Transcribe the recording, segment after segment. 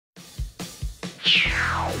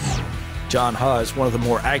John Huh is one of the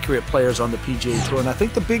more accurate players on the PGA Tour, and I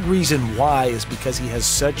think the big reason why is because he has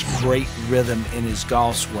such great rhythm in his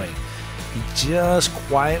golf swing. He just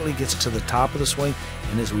quietly gets to the top of the swing,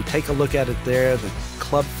 and as we take a look at it there, the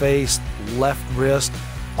club face, left wrist,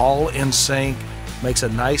 all in sync, makes a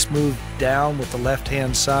nice move down with the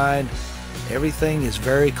left-hand side. Everything is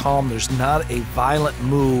very calm. There's not a violent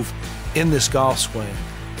move in this golf swing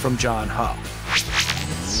from John Huh.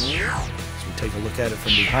 As we take a look at it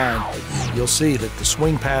from behind, you'll see that the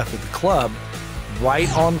swing path of the club,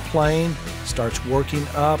 right on plane, starts working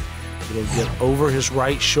up. It'll get over his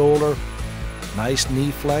right shoulder. Nice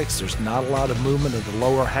knee flex. There's not a lot of movement of the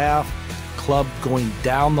lower half. Club going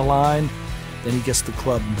down the line. Then he gets the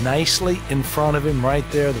club nicely in front of him right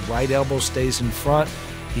there. The right elbow stays in front.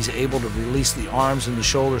 He's able to release the arms and the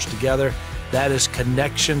shoulders together. That is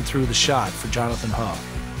connection through the shot for Jonathan Huh.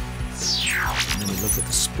 And then we look at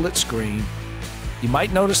the split screen. You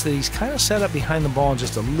might notice that he's kind of set up behind the ball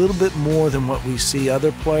just a little bit more than what we see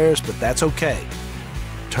other players, but that's okay.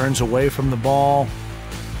 Turns away from the ball.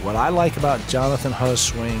 What I like about Jonathan Huh's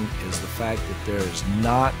swing is the fact that there is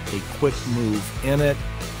not a quick move in it.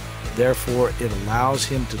 Therefore, it allows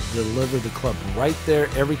him to deliver the club right there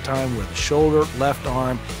every time, where the shoulder, left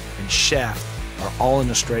arm, and shaft are all in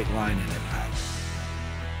a straight line in it.